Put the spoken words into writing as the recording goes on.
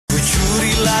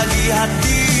lagi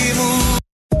hatimu.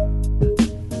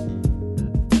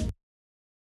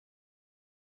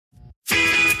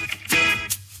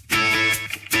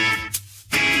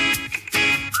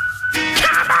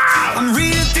 I'm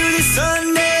reading through the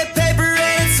Sunday paper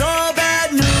and it's all bad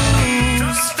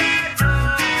news.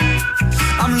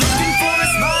 I'm looking for a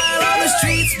smile on the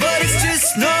streets, but it's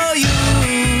just no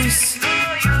use.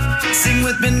 Sing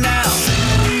with me now.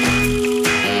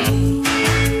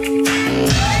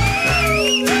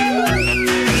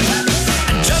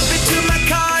 I jump into my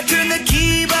car, turn the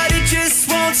key, but it just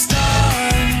won't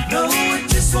start. No, it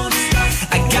just won't start.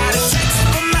 I got a text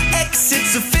from my ex,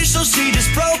 it's official, she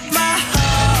just broke my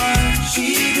heart.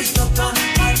 She just broke my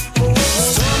heart.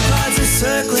 Storm clouds are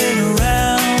circling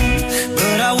around,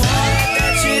 but I won't let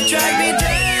that shit drag me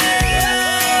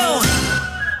down.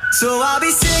 So I'll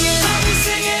be singing, I'll be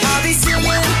singing, I'll be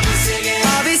singing,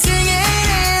 I'll be singing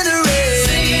in the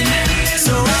rain.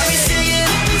 So I'll be singing,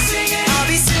 I'll be singing, I'll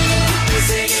be singing,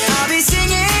 I'll be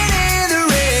singing in the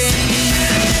rain.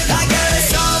 I got a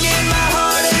song in my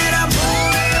heart and I'm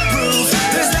bulletproof.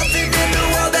 There's nothing in the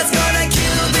world that's gonna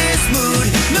kill this mood.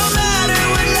 No matter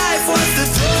what life wants to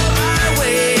throw my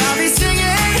way, I'll be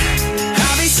singing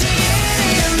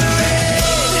in the rain.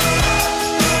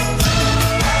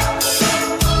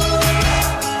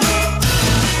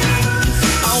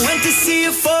 I went to see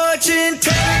a fortune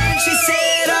teller and she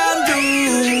said I'm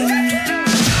doomed.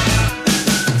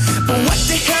 But what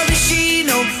the hell does she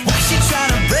know? Why she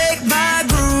trying to break my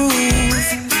groove?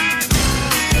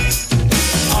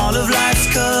 All of life's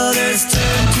colors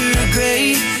turn to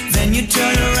gray. Then you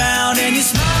turn around and you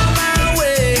smile my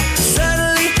way.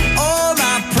 Suddenly all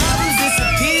my problems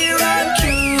disappear on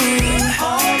cue.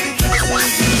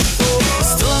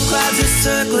 Storm clouds are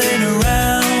circling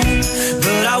around,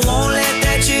 but I won't let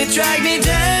that shit drag me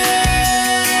down.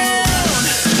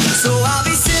 So I'll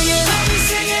be singing, I'll be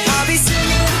singing, I'll be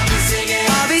singing,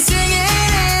 I'll be singing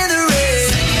in the rain.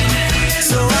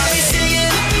 So I'll be singing,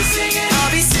 I'll be singing,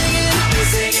 I'll be singing,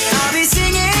 I'll be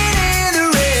singing in the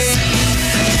rain.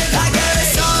 I got a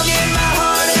song in my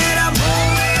heart and I'm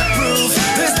bulletproof.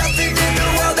 There's nothing in the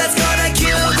world that's gonna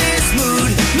kill this mood.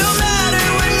 No matter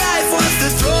what life wants to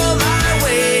throw my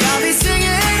way, I'll be singing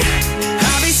in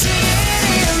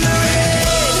the rain.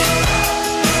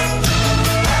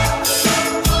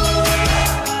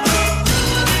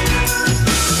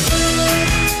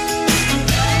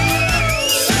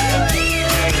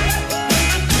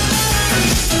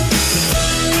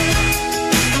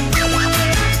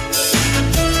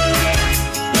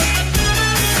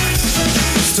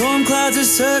 Storm clouds are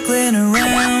circling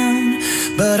around,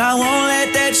 but I won't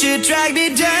let that shit drag me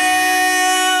down.